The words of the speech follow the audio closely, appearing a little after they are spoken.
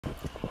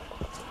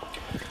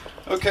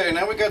Okay,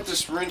 now we got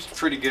this rinsed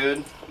pretty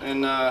good, and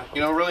you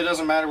know, it really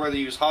doesn't matter whether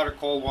you use hot or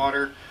cold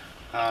water.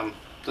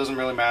 Doesn't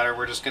really matter.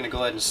 We're just going to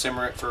go ahead and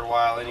simmer it for a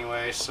while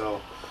anyway,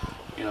 so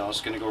you know,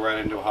 it's going to go right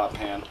into a hot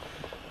pan.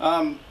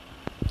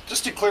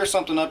 Just to clear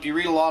something up, you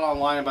read a lot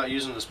online about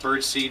using this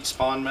bird seed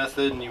spawn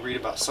method, and you read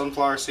about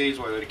sunflower seeds,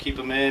 whether to keep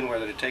them in,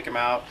 whether to take them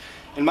out.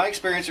 In my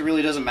experience, it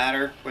really doesn't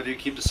matter whether you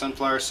keep the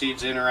sunflower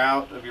seeds in or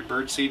out of your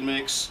bird seed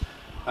mix.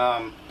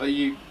 But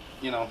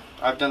you know,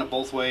 I've done it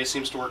both ways.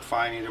 Seems to work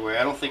fine either way.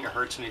 I don't think it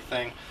hurts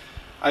anything.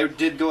 I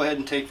did go ahead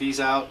and take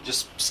these out.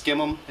 Just skim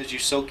them as you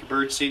soak your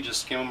bird seed.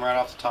 Just skim them right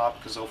off the top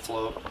because they'll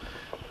float.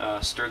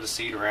 Stir the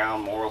seed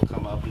around, more will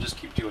come up, and just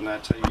keep doing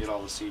that until you get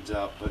all the seeds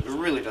out. But it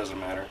really doesn't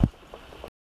matter.